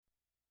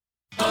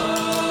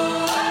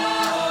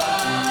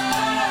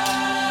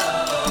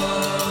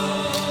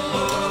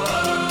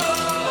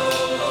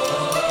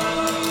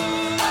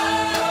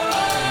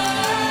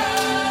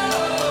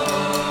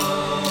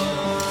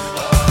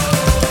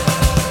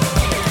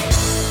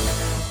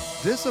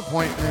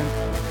Disappointment,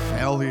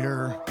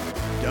 failure,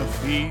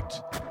 defeat,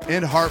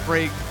 and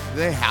heartbreak,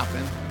 they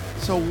happen.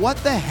 So what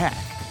the heck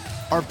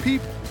are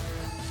people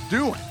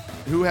doing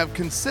who have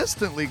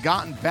consistently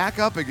gotten back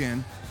up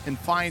again and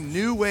find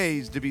new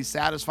ways to be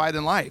satisfied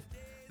in life?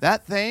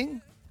 That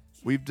thing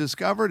we've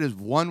discovered is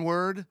one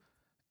word,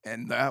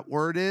 and that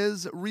word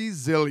is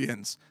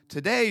resilience.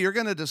 Today, you're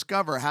going to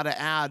discover how to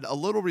add a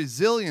little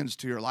resilience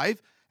to your life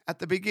at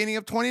the beginning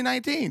of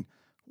 2019.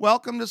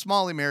 Welcome to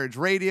Smalley Marriage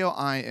Radio.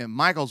 I am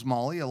Michael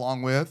Smalley,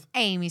 along with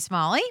Amy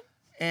Smalley.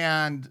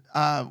 And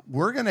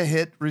we're going to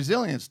hit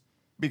resilience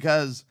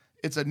because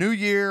it's a new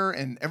year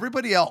and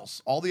everybody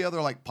else, all the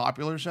other like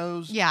popular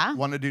shows,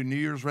 want to do New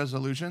Year's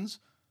resolutions.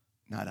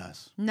 Not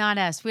us. Not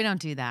us. We don't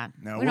do that.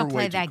 No, we don't we're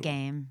play way too that cool.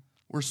 game.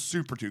 We're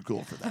super too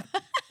cool for that.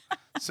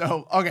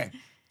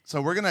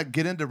 So we're going to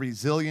get into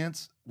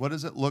resilience. What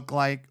does it look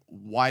like?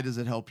 Why does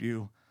it help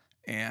you?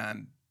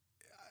 And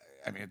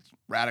I mean, it's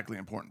radically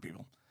important,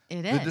 people.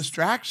 It The is.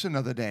 distraction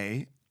of the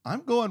day,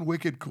 I'm going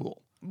wicked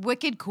cool.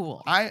 Wicked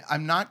cool.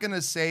 I'm not going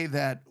to say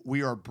that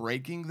we are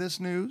breaking this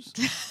news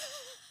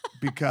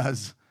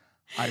because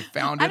I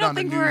found it I don't on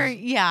the think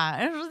news.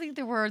 I don't think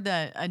that we're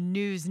a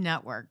news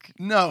network.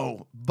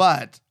 No,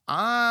 but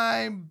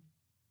I'm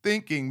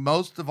thinking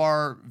most of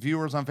our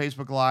viewers on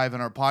Facebook Live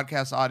and our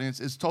podcast audience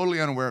is totally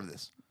unaware of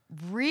this.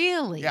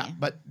 Really? Yeah,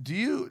 but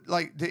do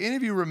any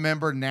of you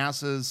remember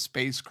NASA's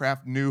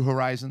spacecraft New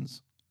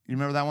Horizons? You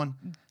remember that one?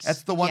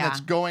 That's the one Yeah. that's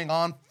going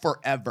on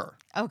forever.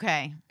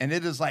 Okay. And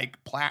it is like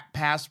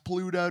past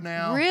Pluto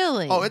now.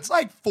 Really? Oh, it's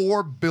like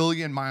 4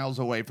 billion miles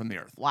away from the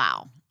Earth.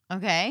 Wow.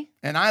 Okay.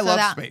 And I So love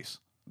that- space.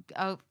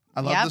 Oh,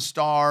 I love yep. the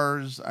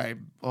stars. I've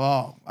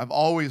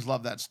always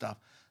loved that stuff.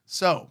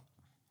 So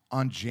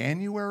on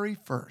January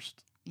 1st,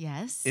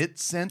 Yes. it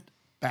sent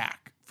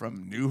back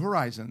from New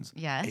Horizons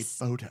Yes.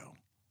 a photo.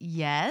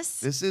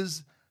 Yes. This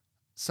is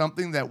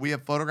something that we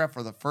have photographed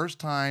for the first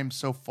time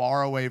so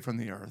far away from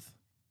the Earth.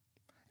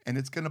 And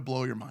it's going to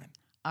blow your mind.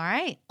 All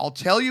right. I'll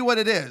tell you what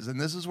it is, and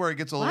this is where it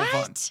gets a little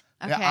fun. What?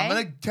 Yeah, Okay. I'm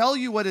going to tell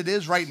you what it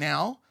is right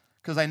now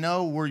because I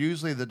know we're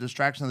usually the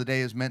distraction of the day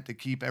is meant to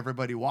keep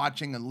everybody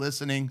watching and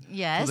listening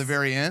Yes. till the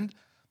very end.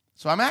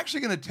 So I'm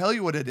actually going to tell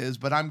you what it is,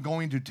 but I'm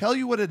going to tell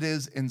you what it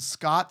is in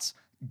Scots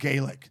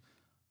Gaelic.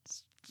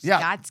 Yeah,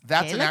 Scots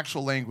that's an Gaelic?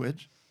 actual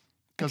language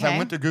because I Okay.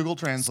 went to Google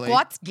Translate.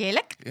 Squats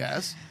Gaelic.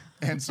 Yes.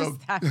 And so, does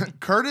that mean?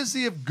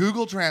 courtesy of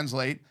Google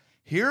Translate,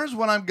 here's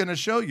what I'm going to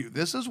show you.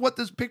 This is what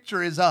this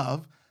picture is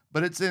of,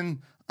 but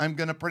I'm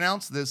going to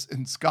pronounce this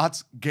in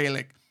Scots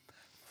Gaelic.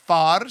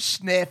 Far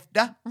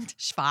snefta,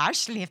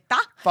 Schwarzlifta.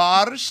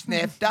 far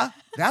snefta.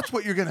 That's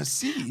what you're going to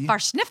see.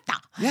 Farsnifta.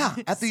 Yeah,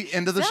 at the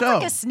end of the Sounds show.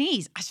 like a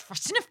sneeze.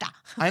 Farsnifta.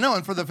 I know.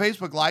 And for the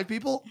Facebook Live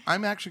people,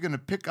 I'm actually going to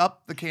pick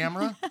up the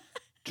camera,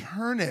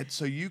 turn it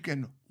so you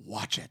can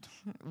watch it.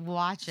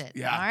 Watch it.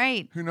 Yeah. All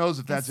right. Who knows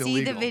if that's see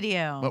illegal? the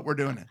video. But we're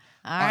doing it.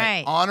 All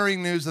right.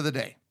 Honoring news of the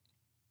day.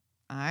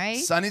 All right.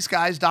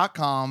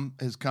 SunnySkies.com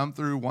has come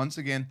through once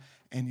again.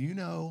 And you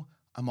know,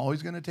 I'm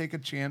always going to take a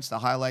chance to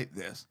highlight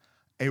this.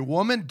 A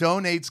woman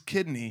donates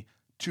kidney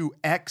to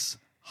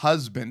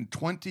ex-husband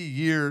 20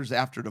 years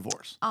after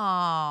divorce.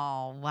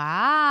 Oh,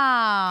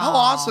 wow. How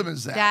awesome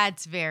is that?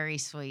 That's very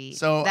sweet.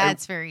 So,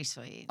 That's very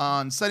sweet.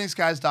 On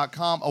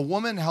SunnySkies.com, a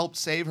woman helped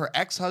save her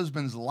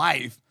ex-husband's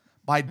life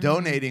by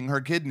donating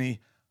her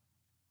kidney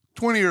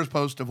 20 years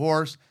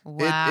post-divorce.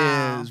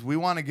 Wow. It is, we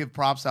want to give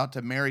props out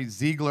to Mary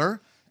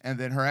Ziegler, and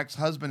then her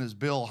ex-husband is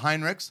Bill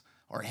Heinrichs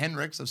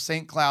of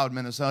St. Cloud,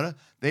 Minnesota.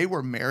 They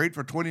were married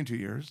for 22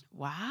 years,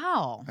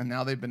 Wow. and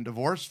now they've been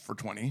divorced for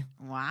 20.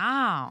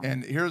 Wow.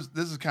 And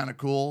this is kind of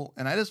cool,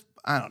 and I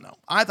don't know.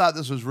 I thought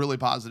this was really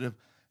positive,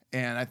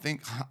 and I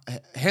think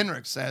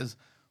Henrik says,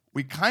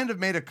 we kind of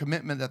made a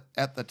commitment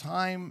at the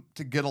time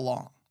to get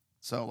along.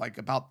 So like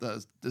about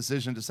the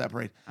decision to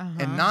separate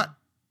and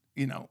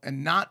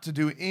not to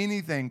do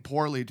anything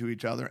poorly to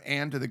each other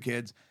and to the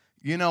kids.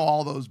 You know,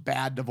 all those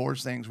bad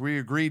divorce things. We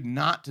agreed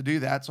not to do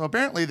that. So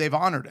apparently they've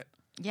honored it.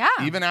 Yeah.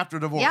 Even after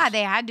divorce. Yeah,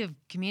 they had to have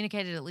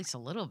communicated at least a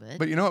little bit.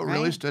 But you know what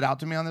really right? stood out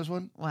to me on this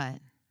one? What?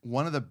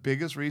 One of the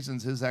biggest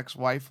reasons his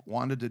ex-wife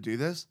wanted to do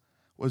this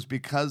was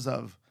because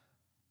of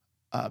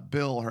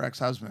Bill, her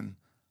ex-husband,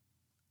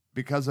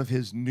 because of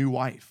his new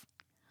wife.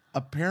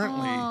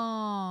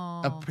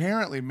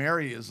 Apparently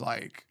Mary is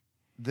like,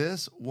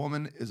 this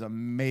woman is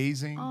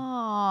amazing.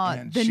 Oh,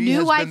 and the she new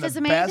has wife been is the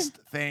amazing. best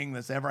thing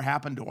that's ever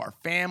happened to our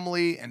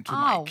family and to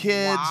my Oh,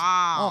 kids.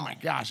 wow. Oh my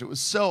gosh, it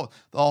was the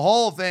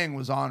whole thing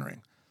was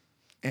honoring.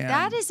 And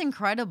That is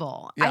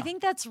incredible. Yeah. I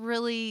think that's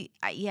really,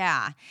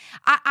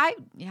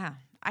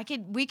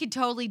 we could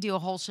totally do a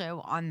whole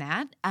show on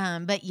that.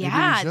 But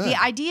yeah, should.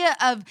 the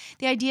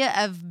idea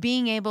of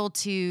being able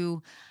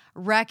to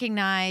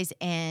recognize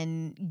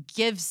and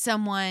give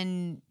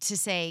someone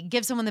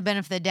the benefit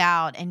of the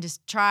doubt and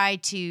just try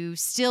to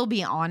still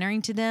be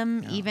honoring to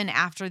them even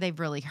after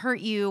they've really hurt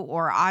you,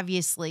 or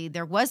obviously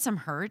there was some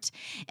hurt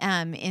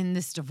in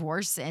this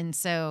divorce, and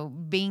so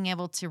being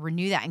able to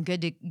renew that and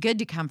good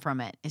to come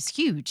from it is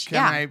huge. Can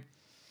I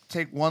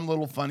take one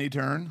little funny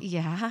turn?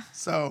 Yeah.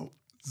 So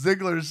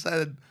Ziegler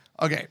said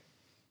Okay.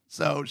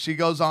 So she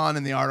goes on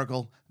in the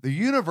article, the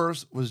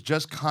universe was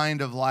just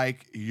kind of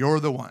like, you're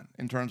the one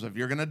in terms of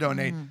you're going to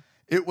donate.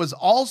 It was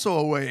also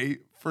a way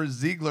for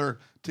Ziegler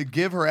to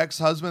give her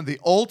ex-husband the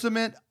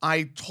ultimate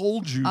I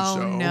told you Oh,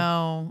 so.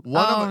 no.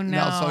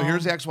 So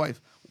here's the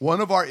ex-wife. One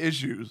of our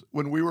issues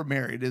when we were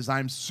married is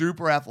I'm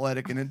super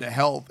athletic and into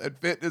health and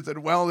fitness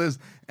and wellness,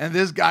 and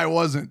this guy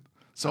wasn't.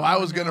 So I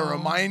was going to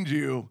remind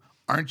you,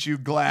 aren't you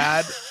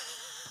glad?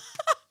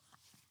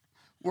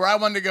 Where I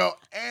wanted to go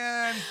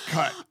and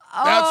cut.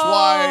 That's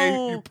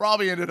why you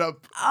probably ended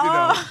up,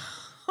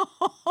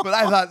 But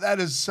I thought that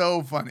is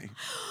so funny.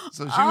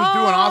 So she was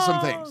doing awesome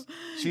things.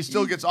 She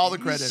still gets all the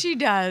credit. She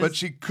does. But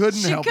she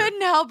couldn't help it. She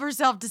couldn't help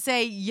herself to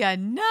say,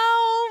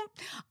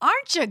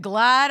 aren't you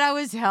glad I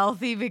was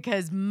healthy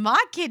because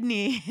my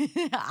kidney,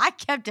 I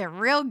kept it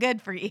real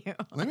good for you.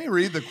 Let me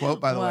read the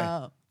quote, by the way,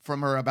 Wow.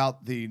 from her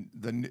about the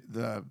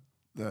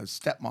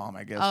stepmom,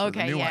 I guess. or the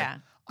Okay, new yeah.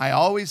 wife. I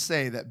always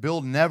say that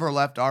Bill never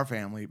left our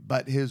family,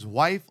 but his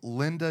wife,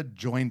 Linda,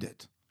 joined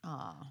it.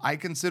 Aw. I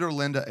consider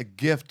Linda a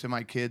gift to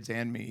my kids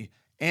and me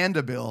and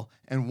to Bill,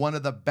 and one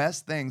of the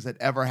best things that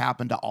ever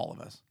happened to all of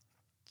us.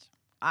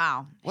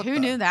 Wow. What Who the-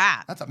 knew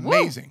that? That's Woo.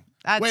 amazing.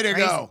 That's Way to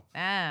crazy. go.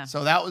 Yeah.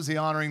 So that was the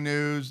honoring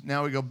news.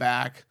 Now we go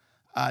back.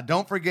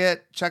 Don't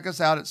forget, check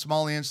us out at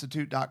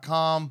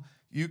smalleyinstitute.com.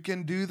 You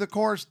can do the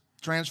course,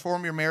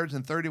 Transform Your Marriage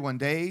in 31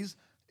 Days.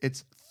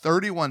 It's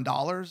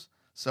 $31.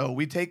 So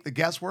we take the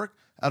guesswork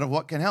out of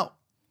what can help.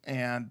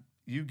 And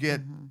you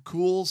get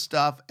cool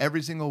stuff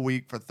every single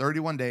week for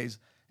 31 days.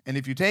 And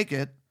if you take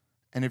it,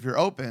 and if you're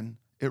open,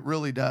 it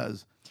really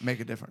does make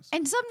a difference.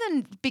 And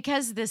something,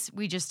 because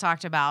we just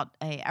talked about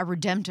a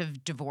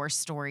redemptive divorce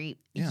story,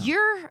 Yeah.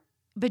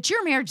 but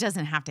your marriage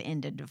doesn't have to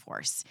end in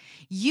divorce.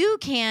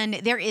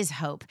 There is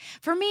hope.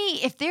 For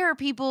me, if there are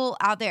people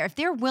out there, if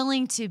they're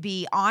willing to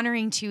be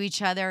honoring to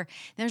each other,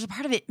 there's a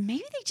part of it,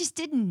 maybe they just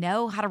didn't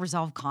know how to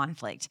resolve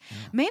conflict.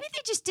 Maybe they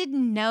just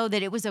didn't know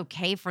that it was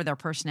okay for their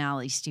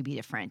personalities to be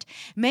different.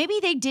 Maybe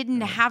they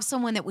didn't have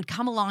someone that would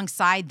come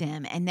alongside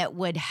them and that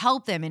would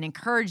help them and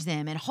encourage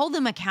them and hold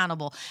them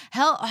accountable.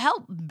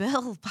 Help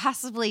Bill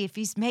possibly, if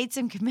he's made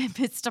some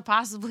commitments to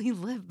possibly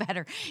live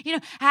better,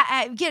 get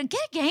a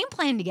game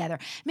plan together.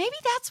 Maybe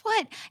that's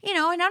what, and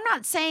I'm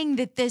not saying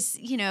that this,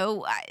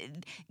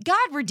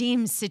 God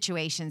redeems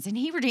situations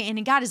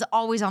and God is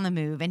always on the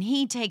move and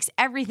he takes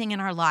everything in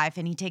our life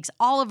and he takes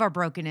all of our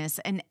brokenness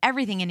and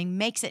everything and he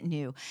makes it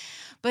new.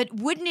 But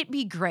wouldn't it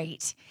be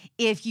great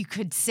if you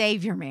could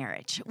save your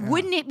marriage? Yeah.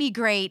 Wouldn't it be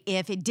great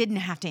if it didn't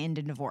have to end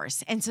in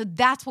divorce? And so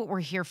that's what we're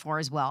here for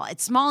as well. At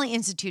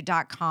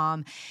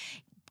smalleyinstitute.com.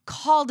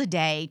 Call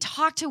today,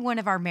 talk to one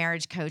of our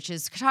marriage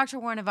coaches, talk to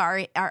one of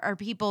our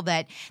people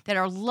that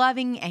are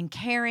loving and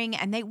caring,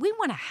 and we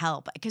want to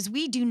help because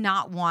we do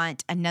not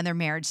want another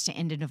marriage to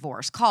end in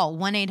divorce. Call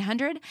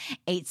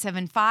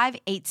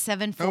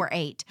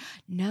 1-800-875-8748.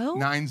 No?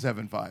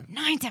 975.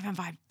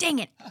 975. Dang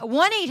it.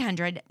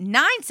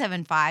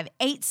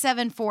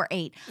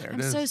 1-800-975-8748.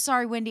 I'm so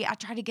sorry, Wendy. I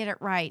tried to get it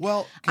right.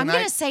 Well, I'm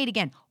going to say it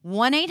again.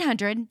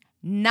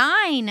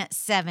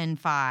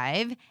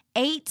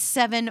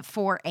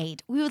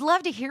 1-800-975-8748. We would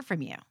love to hear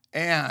from you.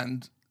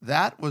 And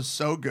that was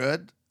so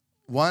good.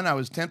 One, I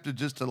was tempted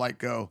just to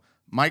go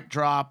mic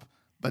drop,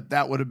 but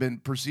that would have been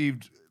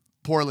perceived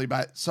poorly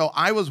so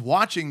I was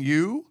watching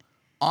you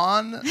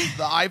on the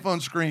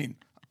iPhone screen.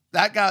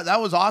 That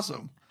was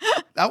awesome.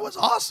 That was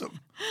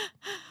awesome.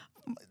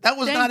 That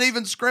was not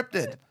even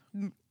scripted.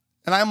 And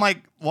I'm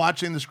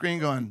watching the screen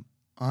going,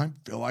 I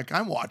feel like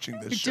I'm watching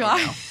this show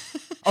now.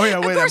 Oh, yeah,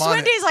 wait, of course, I'm on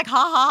Wendy's like, ha,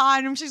 ha, ha,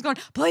 and she's going,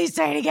 please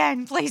say it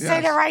again. Please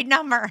say the right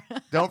number.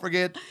 Don't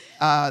forget,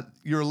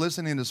 you're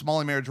listening to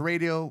Smalley Marriage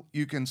Radio.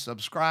 You can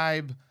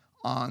subscribe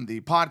on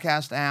the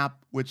podcast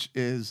app, which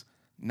is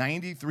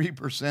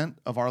 93%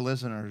 of our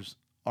listeners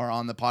are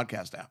on the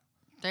podcast app.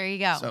 There you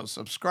go. So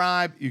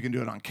subscribe. You can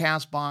do it on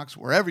CastBox,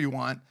 wherever you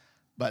want.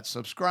 But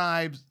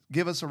subscribe,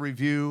 give us a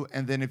review.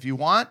 And then if you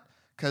want,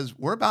 because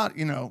we're about,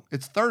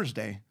 it's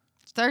Thursday.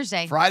 It's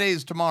Thursday. Friday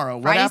is tomorrow.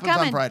 Friday's what happens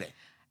coming. on Friday?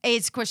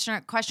 It's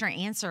question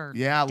answer.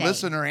 Yeah, day.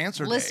 listener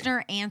answer day.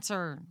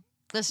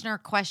 Listener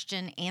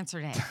question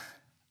answer day.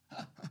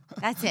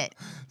 That's it.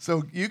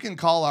 So you can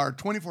call our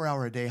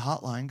 24-hour-a-day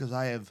hotline because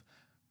I have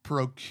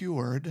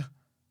procured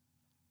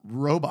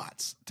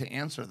robots to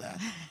answer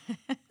that.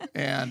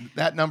 And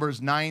that number is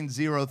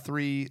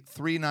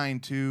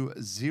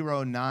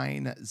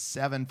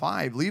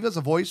 903-392-0975. Leave us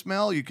a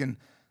voicemail. You can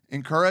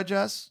encourage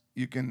us.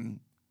 You can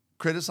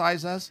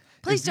criticize us.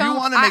 Please if you don't.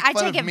 want to make I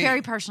fun take of it me,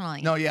 very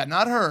personally. No, yeah,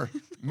 not her.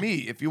 Me.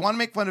 If you want to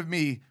make fun of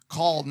me,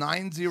 call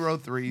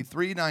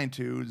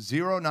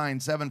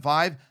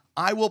 903-392-0975.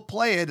 I will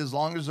play it as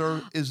long as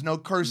there is no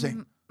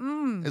cursing.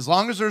 As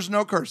long as there's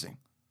no cursing.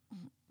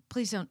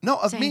 Please don't. No,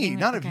 of say me, anything.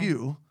 not Okay. of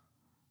you.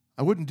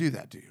 I wouldn't do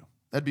that to you.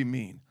 That'd be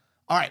mean.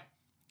 All right.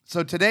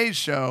 So today's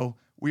show,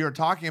 we are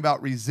talking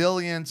about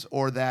resilience,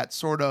 or that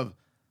sort of,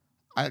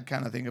 I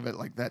kind of think of it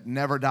like that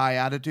never die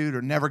attitude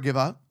or never give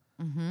up.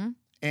 Mm-hmm.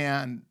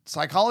 And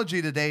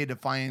Psychology Today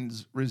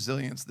defines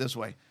resilience this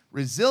way.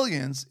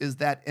 Resilience is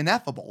that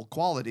ineffable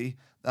quality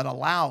that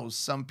allows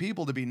some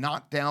people to be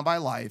knocked down by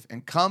life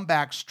and come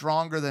back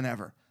stronger than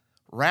ever.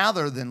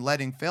 Rather than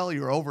letting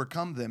failure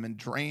overcome them and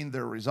drain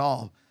their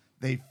resolve,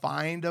 they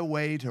find a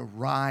way to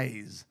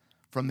rise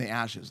from the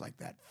ashes like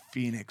that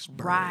phoenix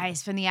bird.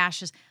 Rise from the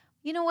ashes.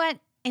 You know what?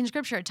 In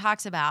Scripture, it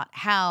talks about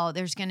how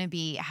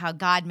how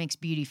God makes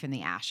beauty from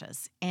the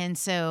ashes. And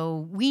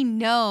so we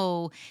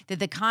know that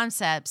the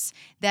concepts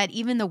that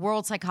even the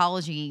world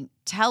psychology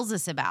tells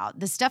us about,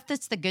 the stuff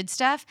that's the good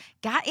stuff,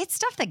 it's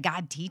stuff that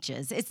God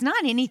teaches. It's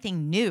not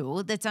anything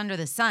new that's under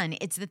the sun.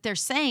 It's that they're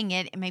saying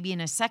it maybe in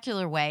a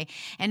secular way.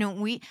 And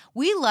we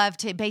love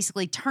to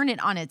basically turn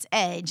it on its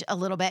edge a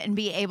little bit and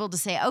be able to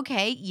say,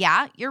 okay,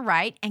 yeah, you're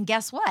right. And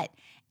guess what?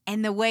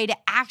 And the way to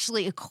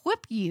actually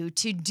equip you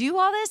to do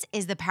all this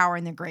is the power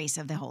and the grace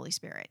of the Holy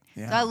Spirit.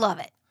 Yeah. So I love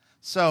it.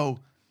 So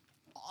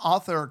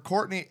author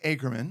Courtney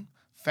Ackerman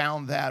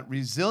found that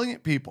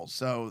resilient people,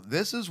 so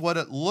this is what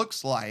it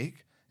looks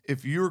like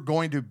if you're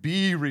going to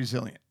be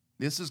resilient.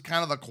 This is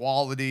kind of the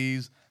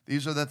qualities.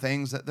 These are the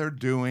things that they're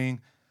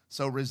doing.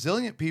 So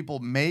resilient people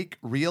make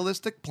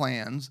realistic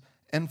plans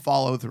and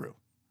follow through.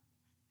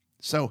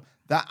 So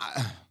that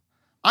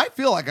I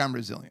feel like I'm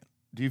resilient.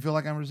 Do you feel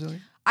like I'm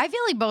resilient? I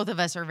feel like both of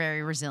us are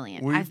very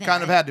resilient. We've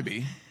kind of had to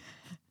be.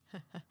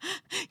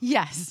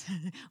 Yes,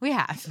 we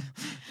have.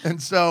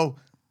 And so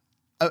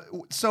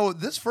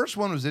this first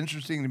one was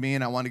interesting to me,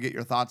 and I want to get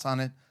your thoughts on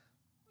it.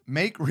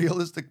 Make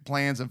realistic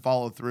plans and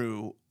follow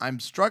through. I'm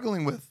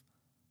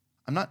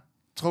not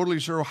totally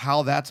sure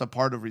how that's a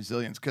part of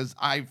resilience, because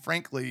I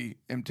frankly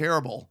am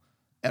terrible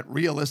at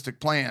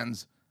realistic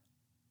plans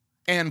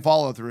and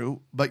follow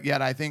through, but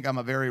yet I think I'm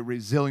a very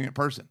resilient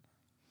person.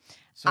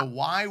 So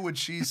why would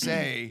she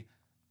say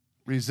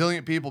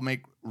resilient people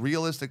make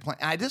realistic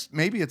plans?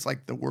 Maybe it's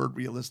like the word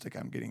realistic.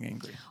 I'm getting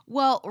angry.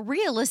 Well,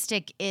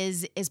 realistic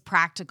is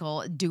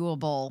practical,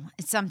 doable.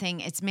 It's something.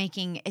 It's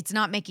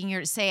not making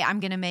your say. I'm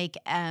going to make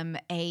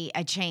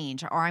a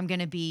change, or I'm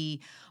going to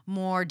be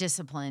more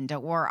disciplined,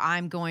 or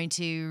I'm going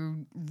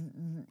to,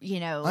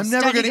 I'm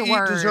never going to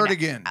eat dessert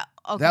again.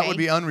 Okay. That would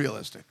be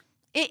unrealistic.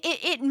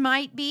 It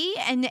might be,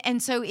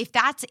 and so if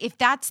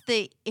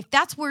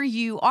that's where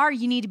you are,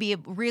 you need to be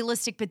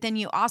realistic. But then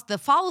you also, the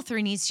follow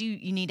through needs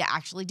you need to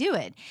actually do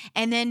it.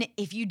 And then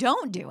if you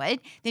don't do it,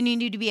 then you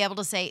need to be able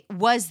to say,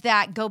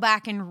 go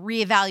back and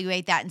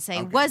reevaluate that and say,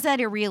 okay, was that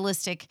a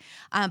realistic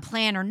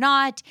plan or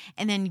not?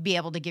 And then be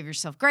able to give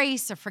yourself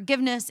grace or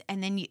forgiveness.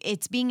 And then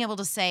it's being able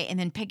to say, and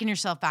then picking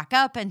yourself back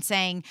up and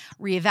saying,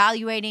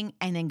 reevaluating,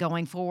 and then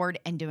going forward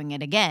and doing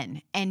it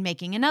again and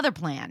making another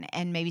plan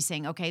and maybe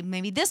saying, okay,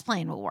 maybe this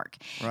plan will work.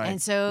 Right. And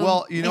so,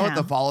 well, you know what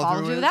the follow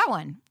through is? That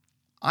one.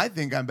 I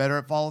think I'm better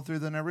at follow through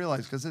than I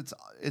realize, because it's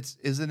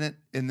isn't it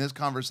in this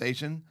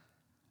conversation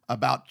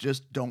about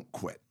just don't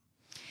quit.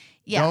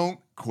 Yeah. Don't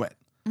quit.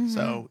 Mm-hmm.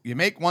 So you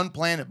make one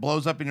plan, it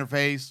blows up in your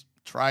face.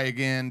 Try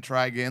again,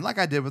 like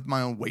I did with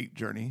my own weight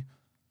journey.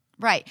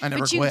 Right. I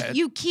never but quit.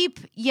 You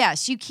keep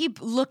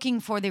looking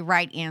for the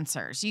right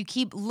answers. You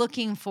keep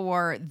looking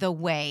for the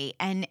way.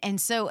 And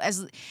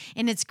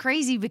it's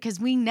crazy because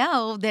we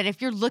know that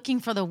if you're looking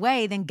for the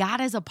way, then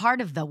God is a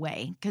part of the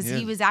way, because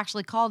he was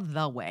actually called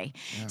the way.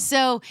 Yeah.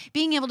 So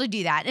being able to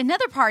do that.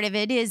 Another part of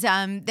it is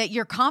that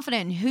you're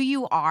confident in who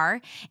you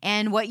are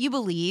and what you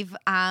believe,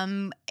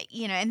 and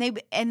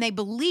they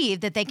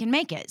believe that they can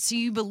make it. So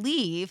you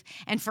believe,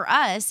 and for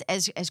us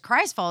as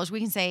Christ followers,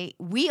 we can say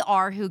we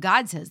are who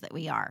God says that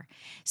we are.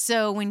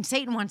 So when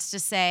Satan wants to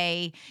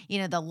say,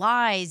 the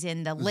lies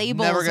and the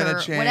labels never gonna or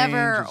change,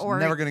 whatever, or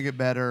never going to get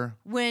better.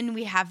 When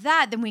we have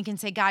that, then we can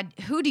say, God,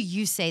 who do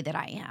you say that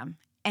I am?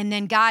 And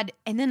then God,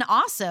 and then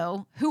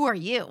also, who are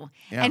you?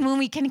 Yeah. And when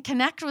we can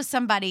connect with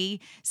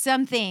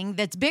something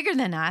that's bigger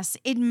than us,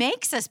 it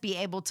makes us be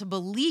able to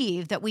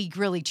believe that we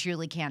really,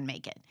 truly can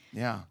make it.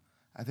 Yeah.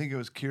 I think it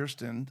was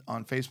Kirsten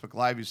on Facebook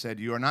Live who said,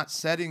 you are not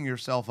setting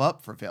yourself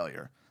up for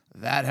failure.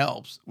 That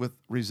helps with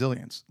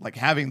resilience, like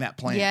having that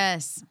plan.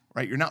 Yes.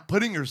 Right? You're not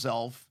putting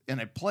yourself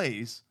in a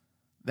place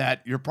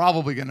that you're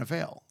probably going to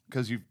fail,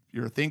 because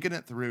you're thinking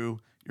it through.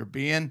 You're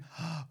being,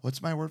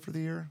 what's my word for the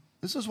year?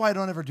 This is why I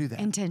don't ever do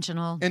that.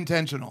 Intentional.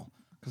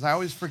 Because I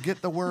always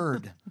forget the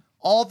word.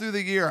 All through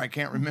the year, I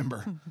can't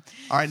remember.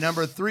 All right,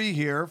 number 3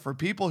 here, for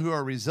people who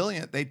are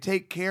resilient, they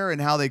take care in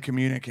how they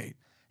communicate.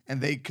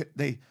 And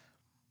they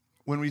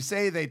when we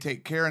say they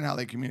take care in how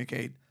they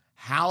communicate,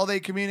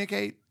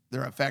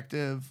 they're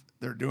effective.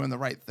 They're doing the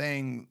right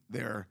thing.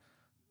 They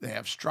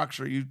have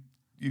structure.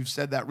 You've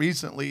said that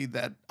recently,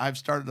 that I've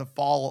started to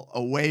fall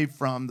away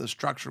from the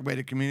structured way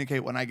to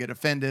communicate when I get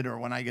offended or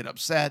when I get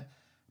upset.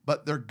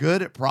 But they're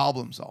good at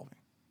problem solving.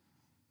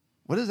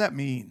 What does that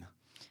mean?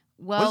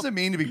 Well, what does it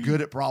mean to be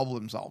good at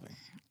problem solving?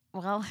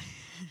 Well,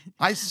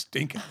 I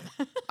stink at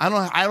it. I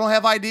don't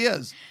have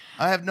ideas.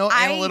 I have no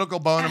analytical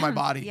bone in my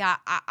body. Yeah,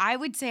 I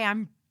would say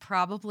I'm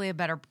probably a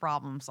better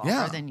problem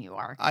solver than you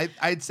are.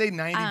 I'd say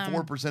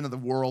 94% of the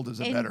world is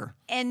better.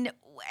 And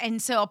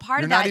so a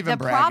part You're of not that, even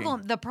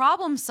bragging. the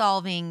problem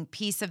solving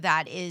piece of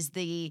that is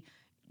the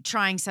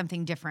trying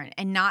something different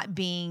and not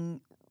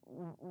being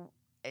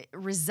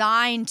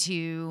resigned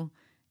to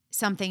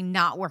something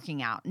not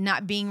working out,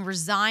 not being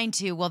resigned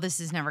to, well,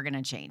 this is never going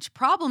to change.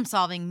 Problem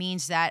solving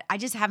means that I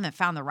just haven't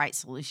found the right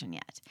solution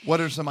yet.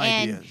 What are some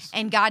ideas?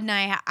 And God and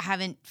I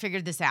haven't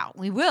figured this out.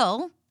 We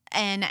will.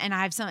 And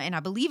I have and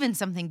I believe in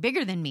something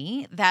bigger than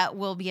me that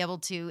will be able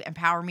to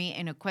empower me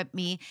and equip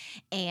me.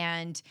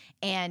 And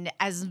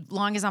as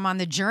long as I'm on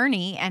the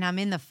journey and I'm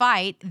in the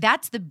fight,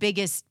 that's the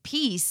biggest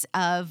piece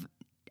of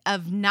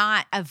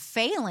not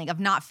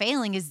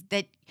failing is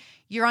that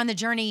you're on the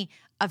journey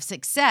of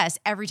success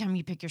every time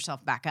you pick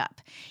yourself back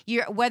up.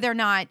 Whether or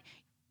not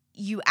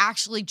you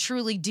actually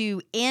truly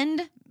do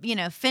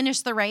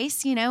finish the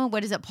race,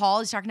 what is it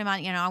Paul is talking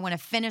about? I want to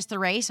finish the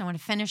race. I want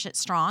to finish it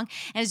strong.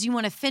 And as you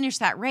want to finish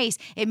that race,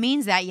 it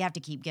means that you have to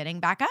keep getting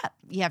back up.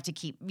 You have to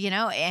keep,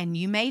 and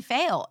you may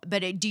fail,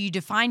 but do you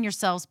define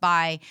yourselves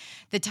by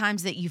the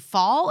times that you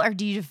fall, or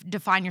do you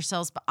define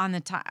yourselves on the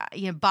time,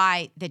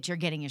 by that you're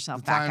getting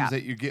yourself back up? Times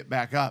that you get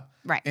back up.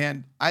 Right.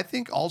 And I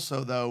think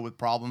also though with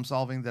problem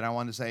solving that I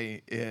want to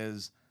say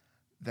is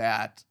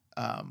that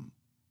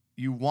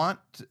you want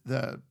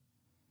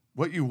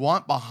what you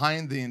want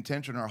behind the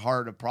intention or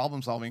heart of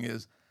problem solving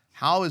is,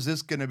 how is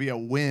this going to be a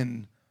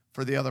win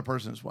for the other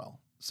person as well?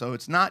 So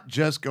it's not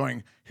just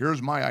going,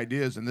 here's my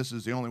ideas and this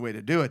is the only way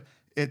to do it.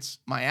 It's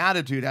my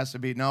attitude has to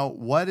be, no,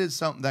 what is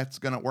something that's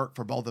going to work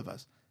for both of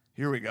us?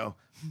 Here we go.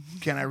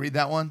 Can I read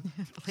that one?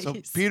 So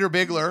Peter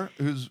Bigler,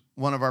 who's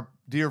one of our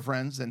dear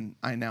friends, and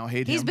I now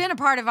hate him. He's been a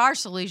part of our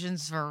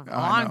solutions for a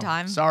long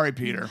time. Sorry,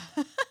 Peter.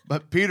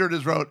 But Peter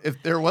just wrote,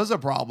 if there was a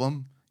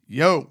problem,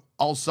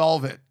 I'll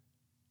solve it.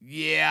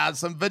 Yeah,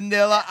 some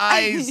vanilla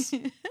ice.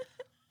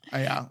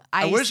 Yeah,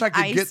 I wish I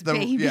could get the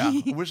baby.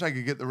 I wish I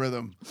could get the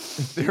rhythm.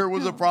 If there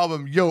was a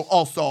problem,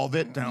 I'll solve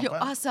it.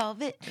 I'll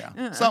solve it.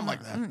 Yeah, something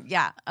like that.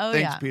 Yeah. Oh,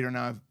 Thanks, Peter.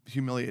 Now I've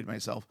humiliated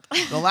myself.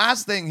 The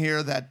last thing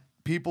here that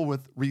people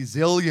with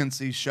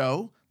resiliency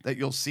show that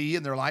you'll see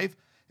in their life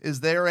is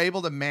they're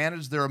able to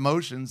manage their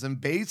emotions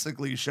and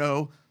basically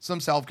show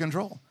some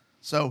self-control.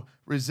 So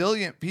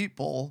resilient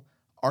people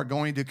are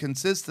going to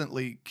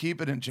consistently keep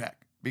it in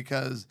check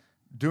because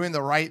doing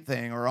the right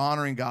thing or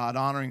honoring God,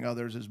 honoring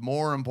others is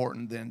more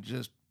important than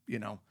just,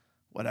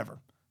 whatever.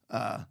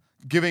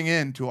 Giving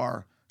in to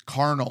our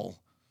carnal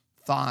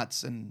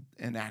thoughts and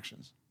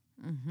actions.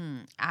 Mm-hmm.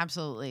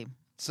 Absolutely.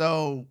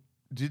 So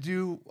we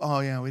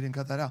didn't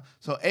cut that out.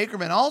 So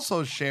Ackerman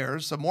also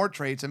shares some more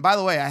traits. And by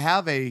the way, I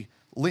have a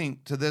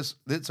link to this.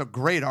 It's a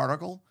great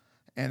article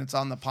and it's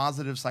on the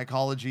Positive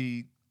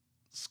Psychology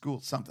School,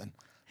 something.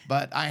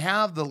 But I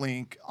have the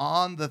link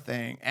on the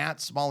thing at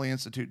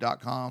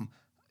smalleyinstitute.com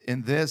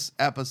in this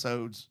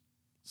episode's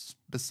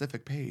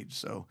specific page.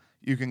 So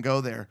you can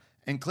go there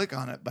and click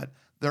on it. But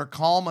they're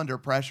calm under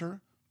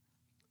pressure.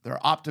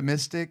 They're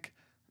optimistic,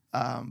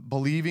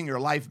 believing your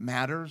life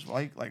matters,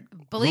 like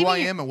who I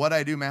am and what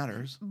I do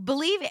matters.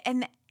 Believe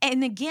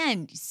and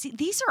again, see,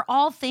 these are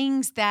all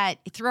things that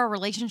through our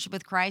relationship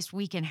with Christ,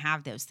 we can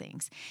have those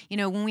things.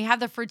 When we have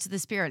the fruits of the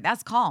Spirit,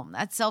 that's calm,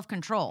 that's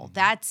self-control,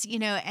 that's,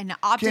 and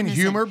optimism. Can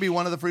humor be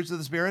one of the fruits of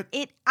the Spirit?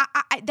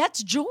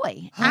 That's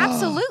joy.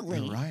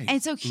 Absolutely. You're right.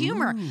 And so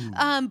humor,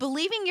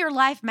 believing your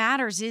life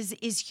matters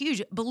is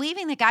huge.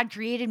 Believing that God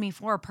created me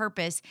for a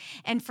purpose.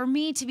 And for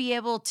me to be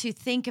able to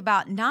think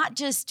about not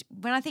just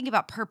when I think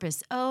about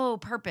purpose,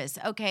 purpose.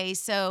 Okay.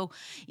 So,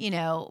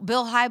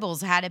 Bill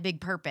Hybels had a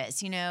big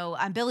purpose,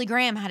 Billy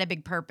Graham had a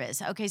big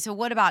purpose. Okay, so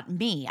what about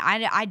me?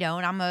 I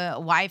don't. I'm a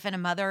wife and a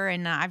mother,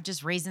 and I've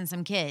just raising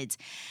some kids.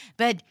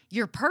 But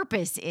your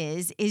purpose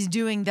is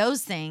doing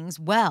those things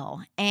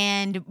well,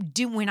 and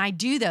when I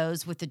do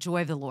those with the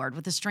joy of the Lord,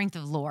 with the strength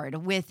of the Lord,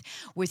 with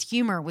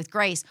humor, with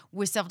grace,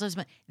 with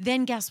self-discipline,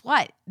 then guess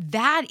what?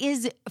 That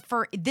is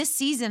for this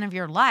season of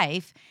your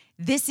life.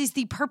 This is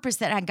the purpose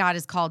that God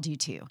has called you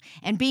to.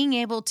 And being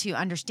able to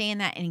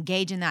understand that and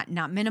engage in that,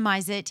 not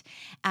minimize it,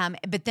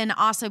 but then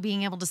also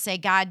being able to say,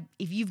 God,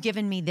 if you've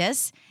given me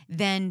this,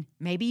 then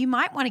maybe you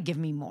might want to give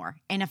me more.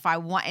 And if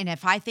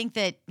I think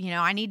that,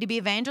 I need to be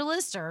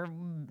evangelist or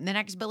the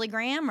next Billy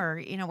Graham or,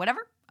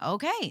 whatever,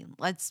 okay,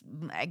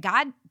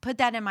 God put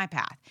that in my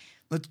path.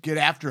 Let's get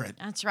after it.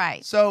 That's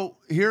right. So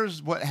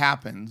here's what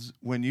happens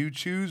when you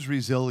choose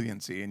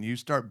resiliency and you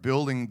start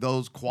building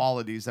those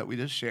qualities that we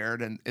just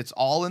shared, and it's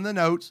all in the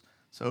notes.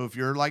 So if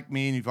you're like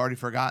me and you've already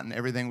forgotten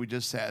everything we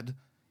just said,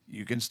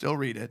 you can still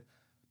read it.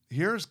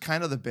 Here's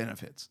kind of the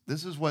benefits.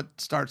 This is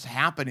what starts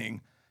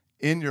happening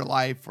in your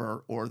life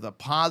or the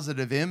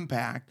positive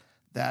impact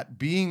that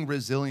being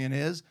resilient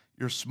is.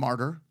 You're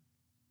smarter.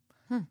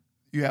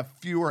 You have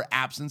fewer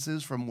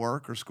absences from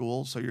work or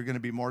school, so you're going to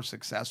be more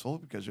successful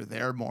because you're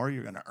there more.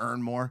 You're going to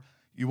earn more.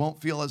 You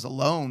won't feel as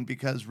alone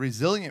because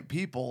resilient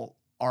people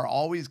are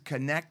always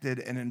connected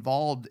and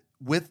involved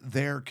with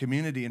their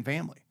community and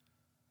family.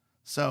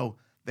 So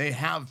they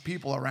have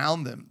people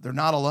around them. They're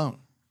not alone.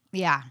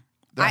 Yeah.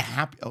 They're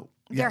happy. Oh,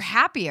 yes. They're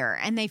happier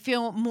and they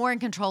feel more in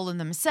control of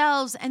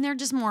themselves and they're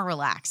just more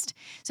relaxed.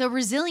 So a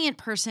resilient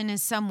person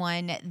is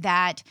someone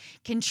that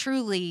can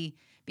truly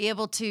be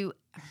able to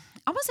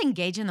almost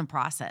engage in the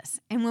process.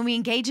 And when we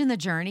engage in the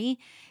journey,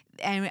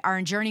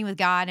 our journey with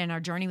God and our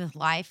journey with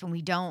life, and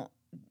we don't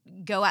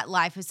go at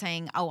life with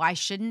saying, "Oh, I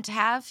shouldn't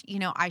have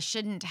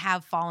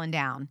fallen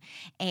down,"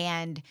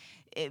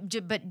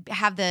 but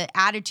have the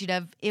attitude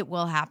of it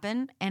will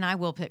happen and I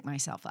will pick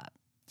myself up.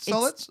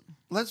 So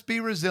let's be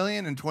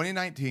resilient in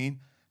 2019,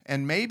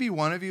 and maybe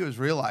one of you is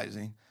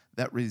realizing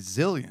that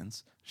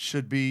resilience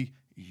should be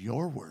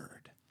your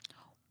word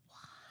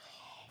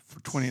for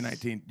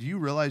 2019. Do you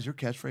realize your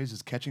catchphrase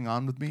is catching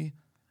on with me?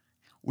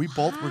 We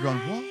both were going,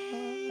 what?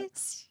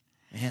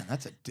 Man,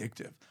 that's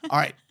addictive. All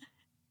right.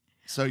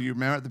 So you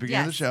remember at the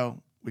beginning of the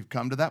show, we've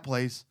come to that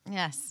place.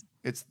 Yes.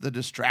 It's the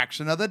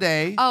distraction of the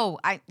day. Oh,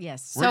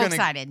 so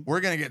excited.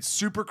 We're going to get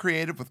super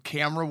creative with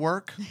camera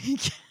work.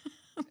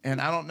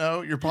 And I don't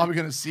know, you're probably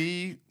going to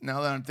see,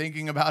 now that I'm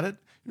thinking about it,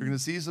 you're going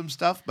to see some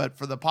stuff. But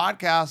for the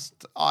podcast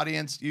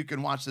audience, you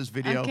can watch this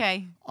video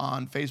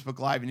on Facebook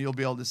Live and you'll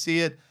be able to see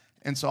it.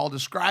 And so I'll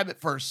describe it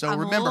first. So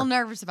remember, a little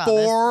nervous about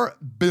 4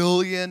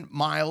 billion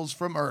miles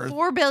from Earth.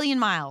 4 billion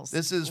miles.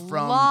 This is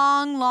from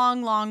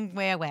long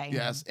way away.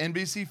 Yes,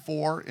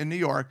 NBC4 in New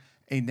York.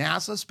 A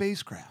NASA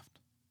spacecraft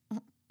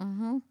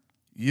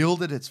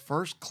yielded its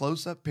first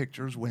close-up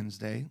pictures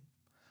Wednesday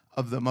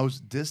of the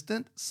most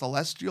distant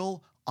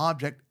celestial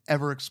object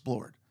ever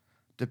explored,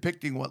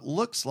 depicting what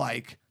looks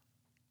like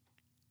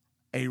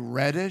a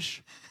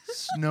reddish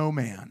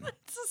snowman.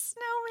 It's a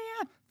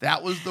snowman.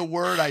 That was the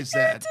word I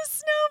said. It's a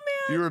snowman.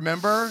 Do you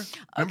remember?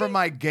 Remember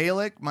my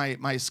Gaelic,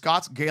 my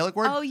Scots Gaelic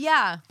word? Oh,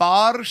 yeah.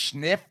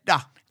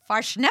 Farsnifta.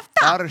 Farsnifta.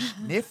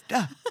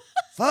 Farsnifta.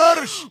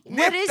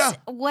 Farsnifta.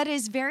 What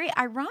is very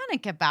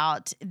ironic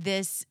about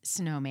this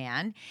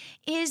snowman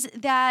is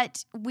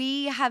that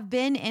we have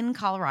been in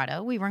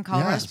Colorado. We were in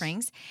Colorado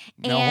Springs.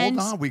 No, hold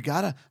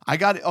on. I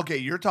got it. Okay,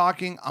 you're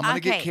talking. I'm going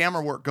to get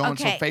camera work going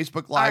so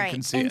Facebook Live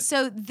can see it. And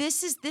so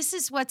this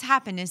is what's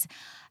happened is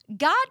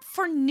God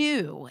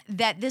foreknew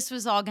that this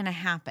was all going to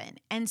happen.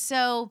 And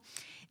so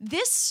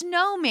this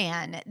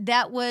snowman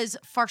that was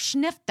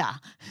Farsnifta,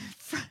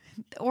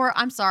 or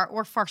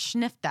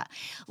Farsnifta,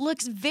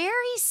 looks very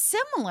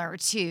similar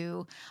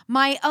to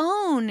my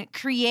own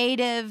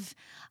creative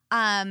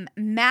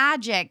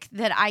magic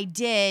that I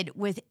did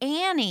with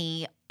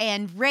Annie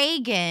and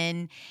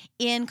Reagan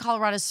in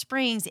Colorado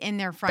Springs in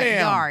their front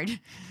yard.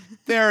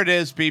 There it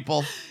is,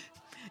 people.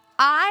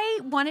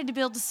 I wanted to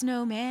build a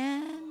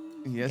snowman.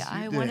 Yes,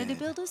 I wanted to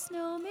build a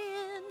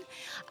snowman.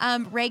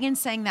 Reagan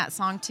sang that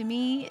song to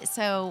me,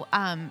 so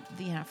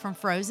from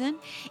Frozen,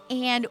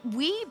 and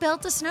we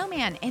built a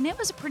snowman, and it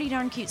was a pretty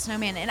darn cute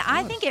snowman. And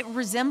I think it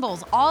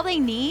resembles all they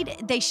need.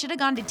 They should have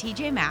gone to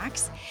TJ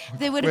Maxx.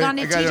 They would have gone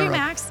to TJ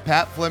Maxx.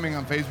 Pat Fleming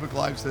on Facebook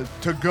Live says,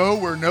 "To go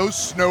where no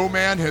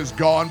snowman has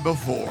gone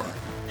before."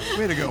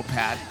 Way to go,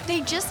 Pat.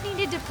 They just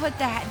needed to put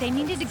they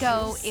needed to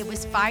go, it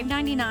was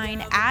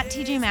 $5.99 at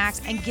TJ Maxx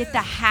and get the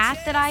hat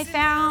that I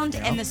found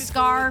and the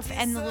scarf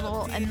and the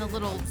little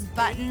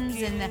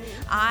buttons and the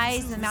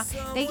eyes and the mouth.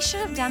 They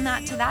should have done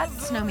that to that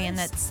snowman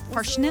that's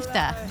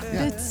Farsnifta.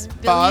 Yeah. That's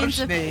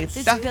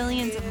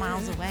billions of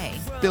miles away.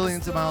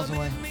 Billions of miles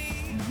away.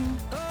 Mm-hmm.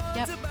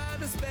 Yep.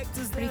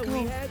 Pretty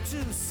cool.